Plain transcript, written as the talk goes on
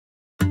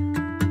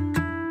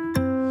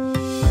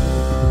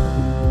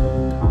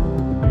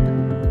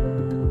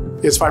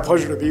It's my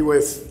pleasure to be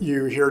with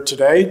you here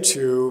today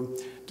to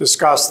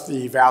discuss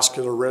the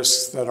vascular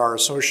risks that are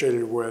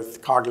associated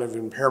with cognitive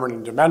impairment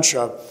and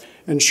dementia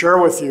and share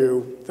with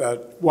you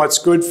that what's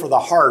good for the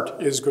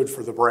heart is good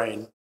for the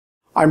brain.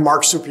 I'm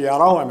Mark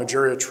Supiano. I'm a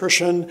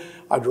geriatrician.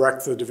 I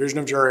direct the Division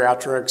of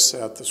Geriatrics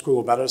at the School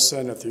of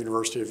Medicine at the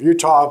University of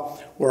Utah,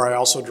 where I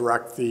also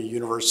direct the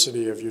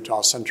University of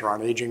Utah Center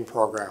on Aging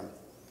program.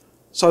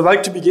 So I'd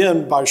like to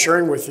begin by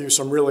sharing with you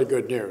some really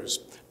good news,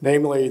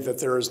 namely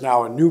that there is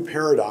now a new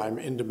paradigm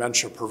in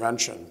dementia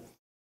prevention.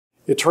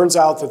 It turns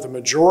out that the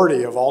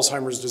majority of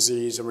Alzheimer's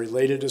disease and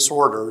related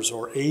disorders,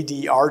 or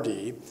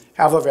ADRD,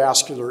 have a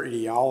vascular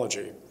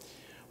etiology.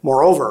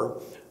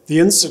 Moreover, the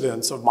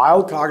incidence of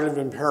mild cognitive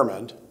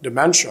impairment,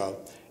 dementia,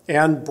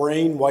 and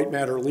brain white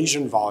matter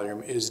lesion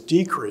volume is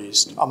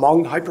decreased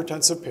among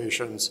hypertensive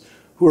patients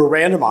who are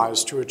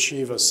randomized to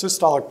achieve a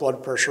systolic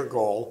blood pressure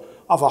goal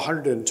of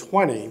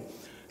 120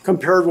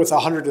 compared with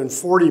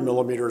 140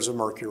 millimeters of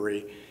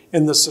mercury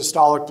in the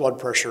systolic blood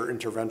pressure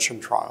intervention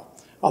trial,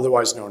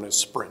 otherwise known as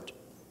SPRINT.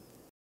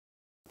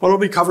 What I'll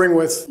be covering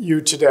with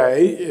you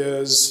today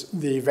is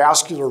the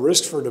vascular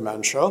risks for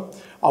dementia.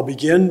 I'll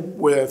begin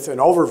with an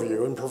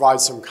overview and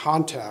provide some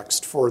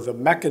context for the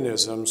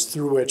mechanisms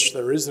through which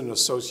there is an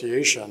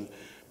association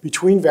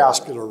between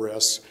vascular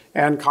risks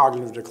and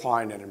cognitive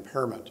decline and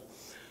impairment.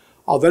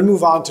 I'll then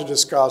move on to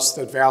discuss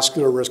that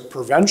vascular risk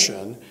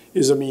prevention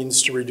is a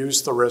means to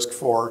reduce the risk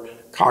for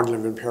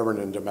cognitive impairment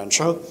and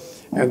dementia,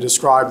 and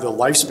describe the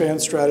lifespan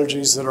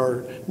strategies that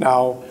are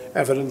now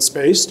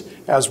evidence-based,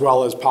 as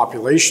well as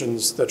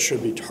populations that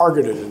should be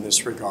targeted in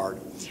this regard.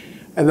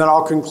 And then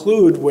I'll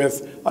conclude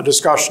with a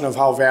discussion of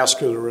how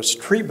vascular risk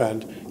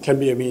treatment can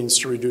be a means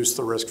to reduce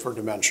the risk for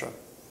dementia.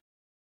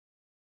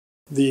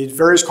 The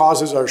various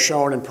causes are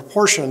shown in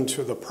proportion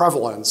to the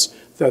prevalence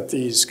that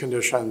these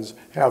conditions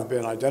have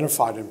been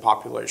identified in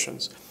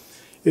populations.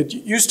 It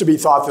used to be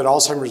thought that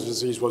Alzheimer's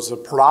disease was the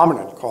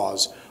predominant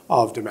cause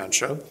of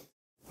dementia.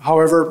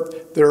 However,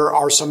 there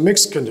are some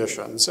mixed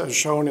conditions, as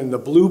shown in the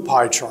blue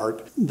pie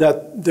chart,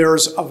 that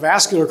there's a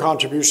vascular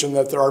contribution,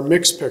 that there are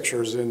mixed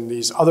pictures in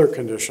these other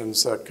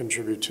conditions that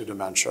contribute to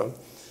dementia.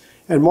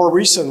 And more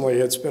recently,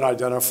 it's been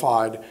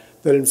identified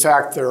that in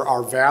fact there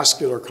are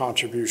vascular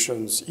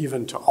contributions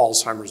even to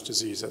Alzheimer's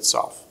disease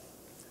itself.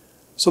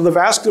 So the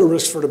vascular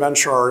risks for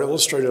dementia are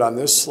illustrated on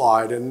this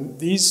slide, and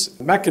these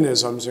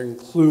mechanisms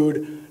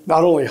include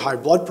not only high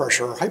blood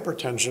pressure or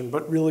hypertension,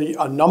 but really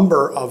a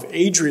number of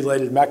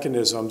age-related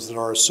mechanisms that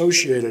are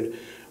associated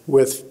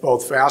with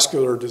both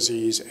vascular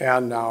disease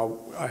and now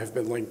have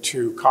been linked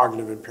to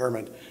cognitive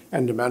impairment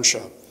and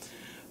dementia.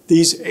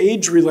 These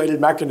age-related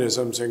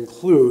mechanisms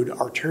include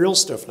arterial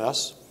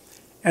stiffness,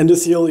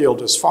 endothelial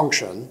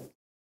dysfunction,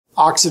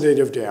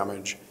 oxidative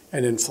damage,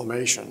 and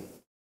inflammation.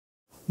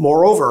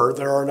 Moreover,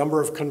 there are a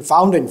number of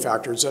confounding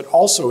factors that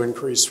also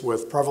increase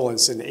with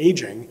prevalence in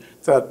aging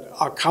that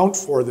account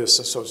for this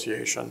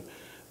association.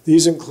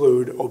 These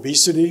include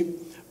obesity,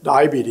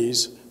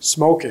 diabetes,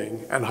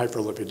 smoking, and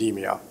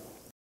hyperlipidemia.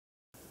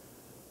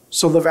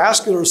 So the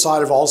vascular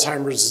side of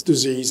Alzheimer's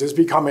disease is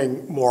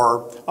becoming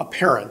more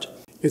apparent.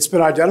 It's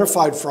been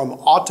identified from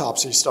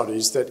autopsy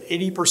studies that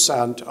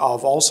 80%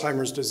 of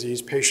Alzheimer's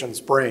disease patients'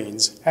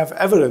 brains have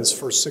evidence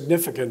for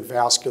significant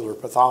vascular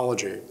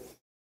pathology.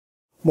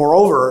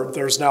 Moreover,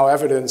 there's now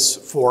evidence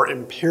for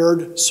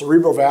impaired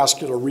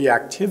cerebrovascular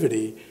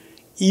reactivity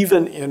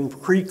even in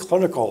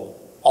preclinical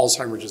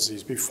Alzheimer's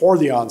disease before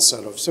the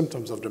onset of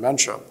symptoms of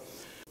dementia.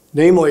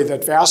 Namely,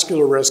 that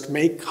vascular risk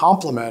may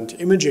complement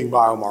imaging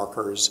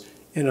biomarkers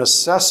in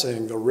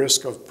assessing the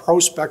risk of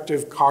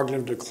prospective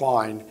cognitive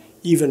decline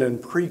even in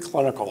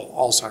preclinical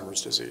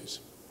Alzheimer's disease.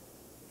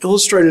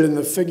 Illustrated in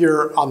the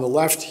figure on the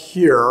left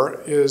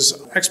here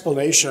is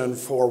explanation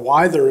for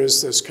why there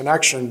is this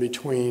connection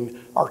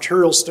between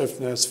arterial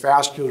stiffness,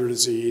 vascular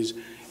disease,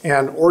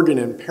 and organ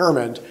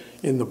impairment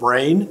in the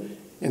brain,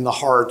 in the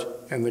heart,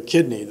 and the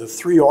kidney, the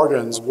three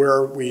organs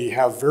where we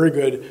have very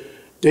good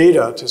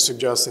data to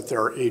suggest that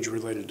there are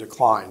age-related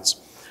declines.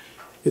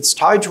 It's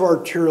tied to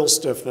arterial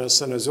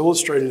stiffness and is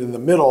illustrated in the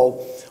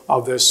middle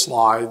of this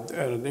slide,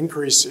 an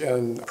increase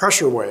in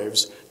pressure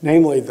waves,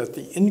 namely that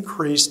the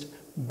increased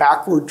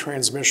backward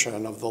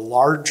transmission of the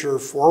larger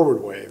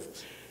forward wave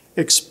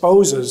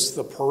exposes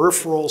the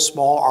peripheral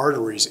small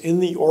arteries in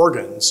the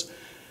organs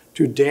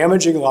to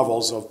damaging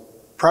levels of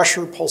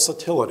pressure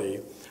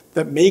pulsatility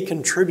that may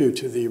contribute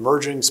to the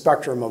emerging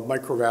spectrum of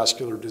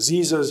microvascular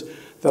diseases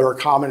that are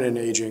common in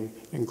aging,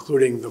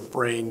 including the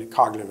brain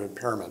cognitive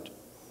impairment.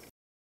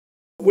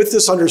 With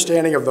this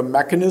understanding of the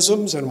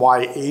mechanisms and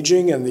why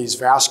aging and these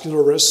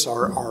vascular risks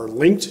are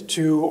linked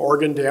to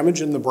organ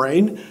damage in the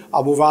brain,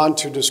 I'll move on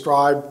to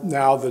describe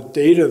now the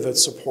data that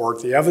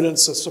support, the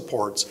evidence that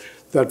supports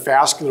that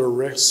vascular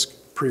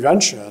risk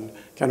prevention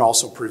can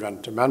also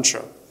prevent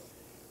dementia.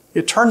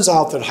 It turns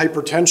out that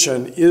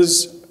hypertension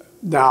is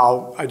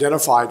now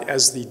identified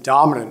as the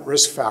dominant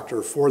risk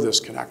factor for this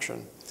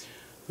connection.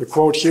 The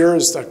quote here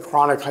is that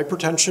chronic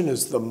hypertension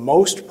is the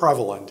most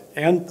prevalent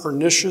and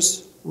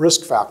pernicious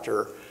risk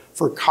factor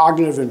for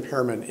cognitive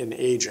impairment in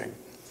aging.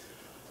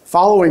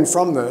 Following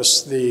from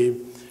this, the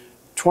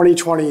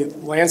 2020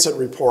 Lancet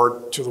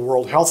report to the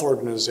World Health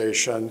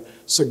Organization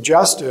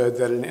suggested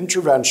that an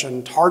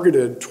intervention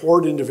targeted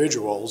toward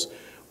individuals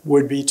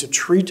would be to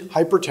treat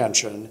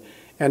hypertension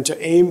and to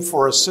aim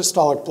for a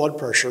systolic blood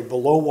pressure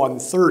below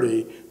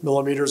 130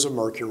 millimeters of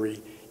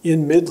mercury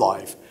in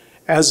midlife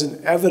as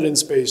an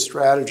evidence-based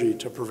strategy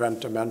to prevent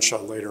dementia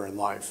later in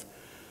life.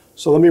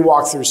 So let me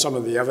walk through some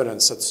of the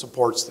evidence that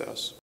supports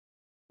this.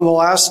 In the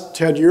last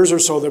 10 years or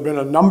so, there have been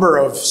a number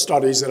of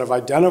studies that have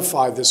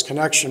identified this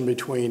connection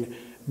between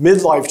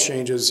midlife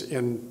changes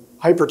in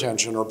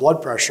hypertension or blood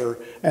pressure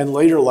and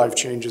later life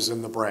changes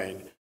in the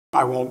brain.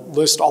 I won't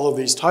list all of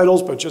these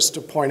titles, but just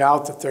to point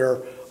out that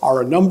there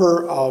are a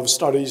number of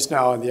studies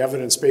now, and the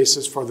evidence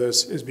basis for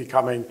this is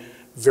becoming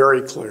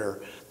very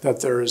clear,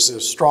 that there is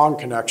a strong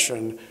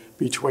connection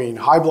between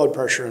high blood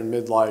pressure in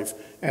midlife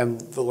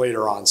and the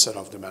later onset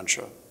of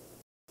dementia.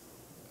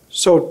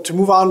 So to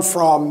move on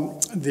from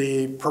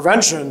the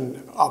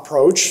prevention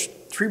approach,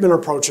 treatment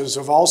approaches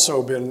have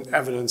also been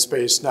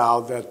evidence-based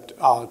now that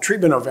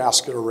treatment of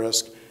vascular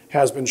risk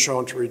has been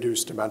shown to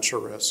reduce dementia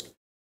risk.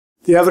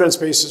 The evidence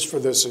basis for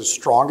this is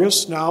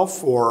strongest now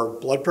for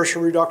blood pressure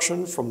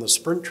reduction from the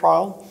SPRINT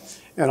trial,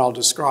 and I'll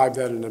describe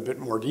that in a bit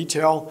more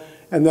detail,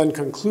 and then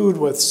conclude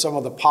with some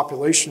of the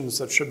populations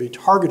that should be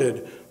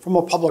targeted from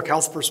a public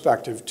health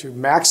perspective to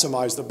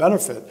maximize the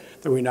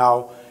benefit that we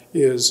know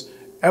is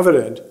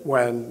evident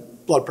when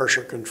blood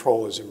pressure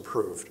control is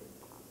improved.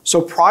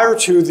 So prior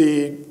to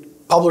the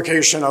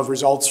publication of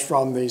results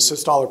from the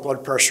systolic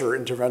blood pressure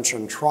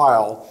intervention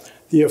trial,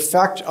 the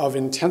effect of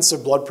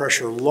intensive blood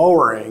pressure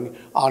lowering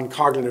on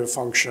cognitive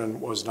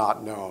function was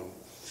not known.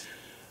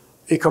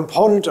 A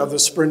component of the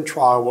SPRINT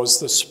trial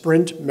was the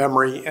SPRINT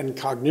memory and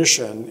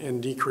cognition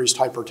in decreased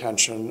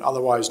hypertension,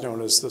 otherwise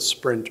known as the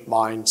SPRINT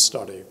Mind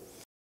study.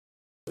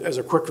 As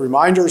a quick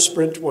reminder,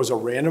 SPRINT was a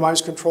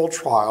randomized controlled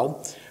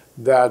trial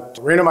that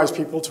randomized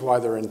people to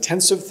either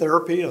intensive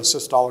therapy, a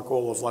systolic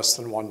goal of less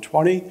than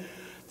 120,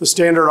 the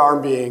standard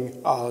arm being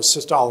a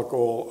systolic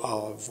goal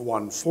of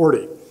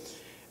 140.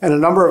 And a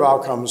number of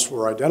outcomes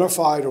were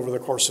identified over the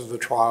course of the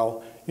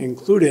trial,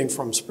 including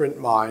from SPRINT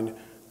Mind,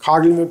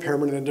 cognitive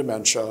impairment and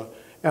dementia,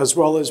 as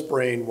well as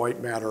brain white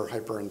matter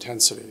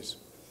hyperintensities.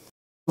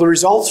 The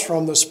results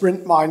from the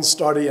SPRINT Mind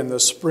study and the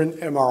SPRINT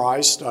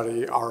MRI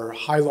study are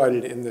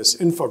highlighted in this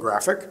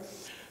infographic.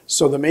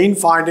 So the main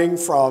finding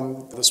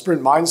from the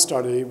SPRINT Mind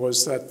study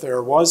was that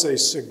there was a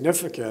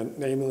significant,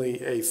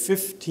 namely a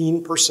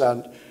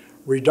 15%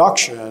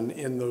 reduction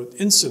in the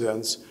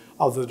incidence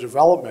of the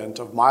development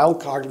of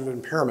mild cognitive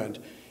impairment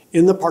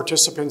in the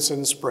participants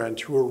in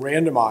SPRINT who were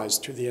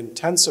randomized to the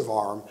intensive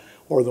arm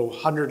or the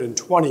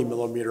 120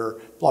 millimeter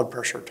blood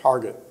pressure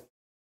target.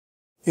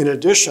 In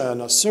addition,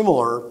 a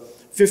similar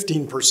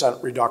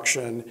 15%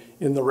 reduction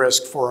in the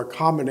risk for a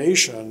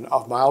combination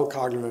of mild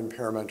cognitive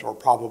impairment or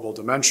probable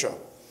dementia.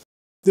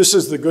 This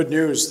is the good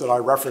news that I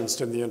referenced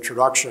in the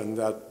introduction,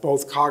 that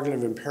both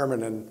cognitive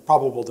impairment and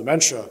probable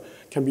dementia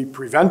can be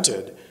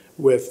prevented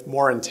with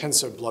more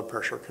intensive blood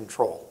pressure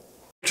control.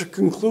 To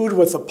conclude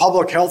with the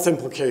public health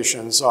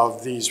implications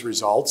of these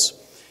results,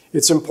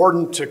 it's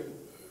important to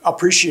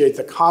appreciate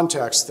the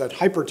context that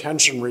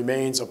hypertension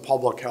remains a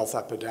public health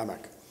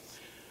epidemic.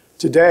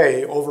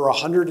 Today, over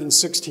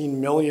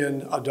 116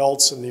 million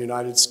adults in the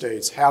United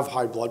States have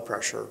high blood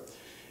pressure,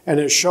 and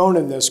as shown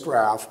in this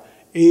graph,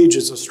 age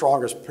is the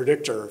strongest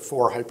predictor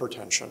for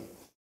hypertension.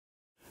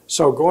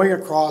 So going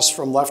across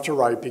from left to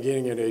right,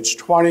 beginning at age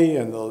 20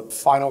 and the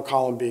final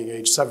column being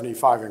age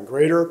 75 and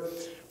greater,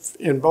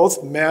 in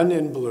both men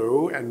in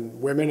blue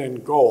and women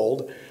in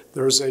gold,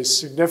 there's a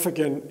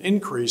significant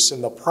increase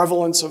in the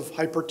prevalence of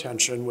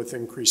hypertension with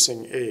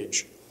increasing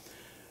age.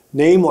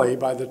 Namely,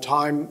 by the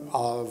time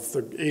of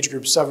the age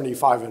group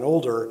 75 and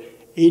older,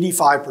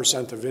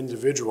 85% of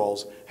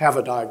individuals have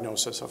a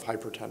diagnosis of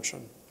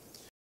hypertension.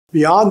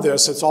 Beyond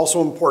this, it's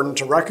also important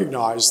to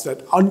recognize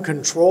that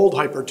uncontrolled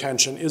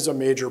hypertension is a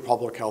major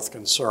public health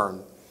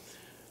concern.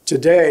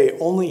 Today,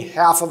 only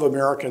half of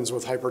Americans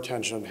with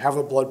hypertension have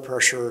a blood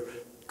pressure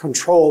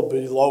controlled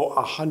below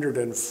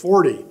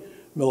 140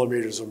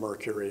 millimeters of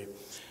mercury,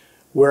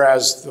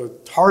 whereas the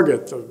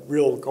target, the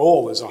real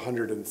goal, is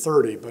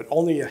 130, but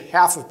only a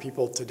half of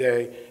people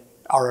today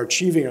are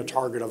achieving a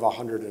target of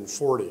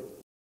 140.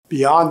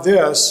 Beyond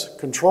this,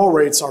 control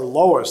rates are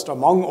lowest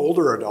among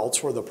older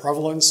adults where the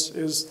prevalence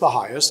is the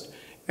highest,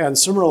 and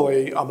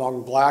similarly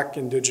among Black,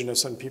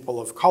 Indigenous, and people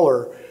of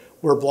color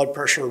where blood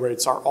pressure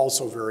rates are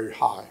also very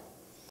high.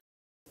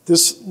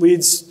 This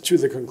leads to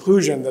the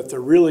conclusion that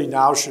there really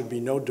now should be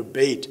no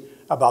debate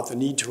about the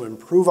need to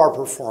improve our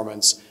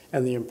performance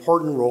and the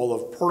important role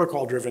of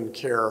protocol-driven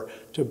care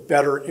to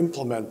better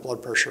implement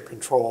blood pressure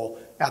control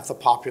at the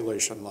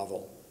population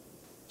level.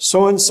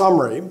 So in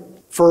summary,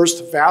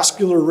 first,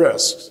 vascular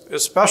risks,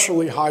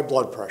 especially high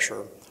blood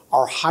pressure,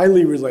 are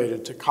highly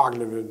related to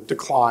cognitive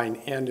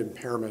decline and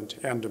impairment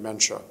and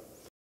dementia.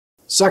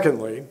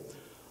 Secondly,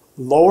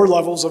 lower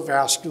levels of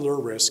vascular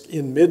risk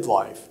in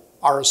midlife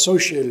are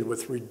associated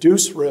with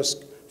reduced risk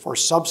for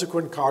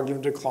subsequent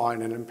cognitive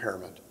decline and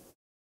impairment.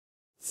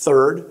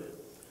 Third,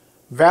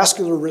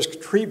 vascular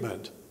risk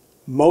treatment,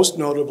 most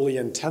notably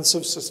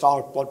intensive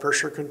systolic blood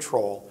pressure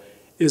control,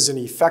 is an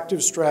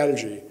effective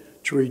strategy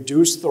to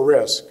reduce the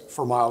risk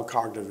for mild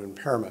cognitive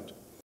impairment.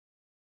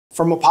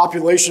 From a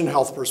population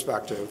health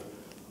perspective,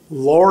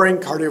 lowering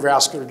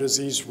cardiovascular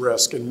disease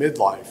risk in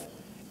midlife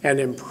and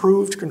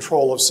improved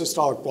control of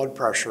systolic blood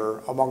pressure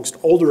amongst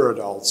older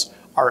adults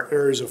are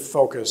areas of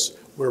focus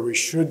where we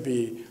should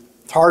be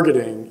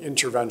targeting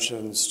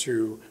interventions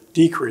to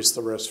decrease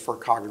the risk for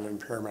cognitive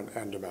impairment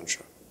and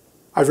dementia.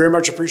 I very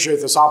much appreciate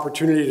this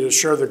opportunity to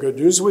share the good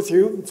news with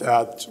you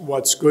that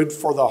what's good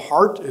for the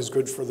heart is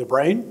good for the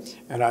brain,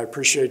 and I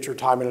appreciate your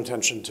time and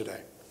attention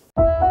today.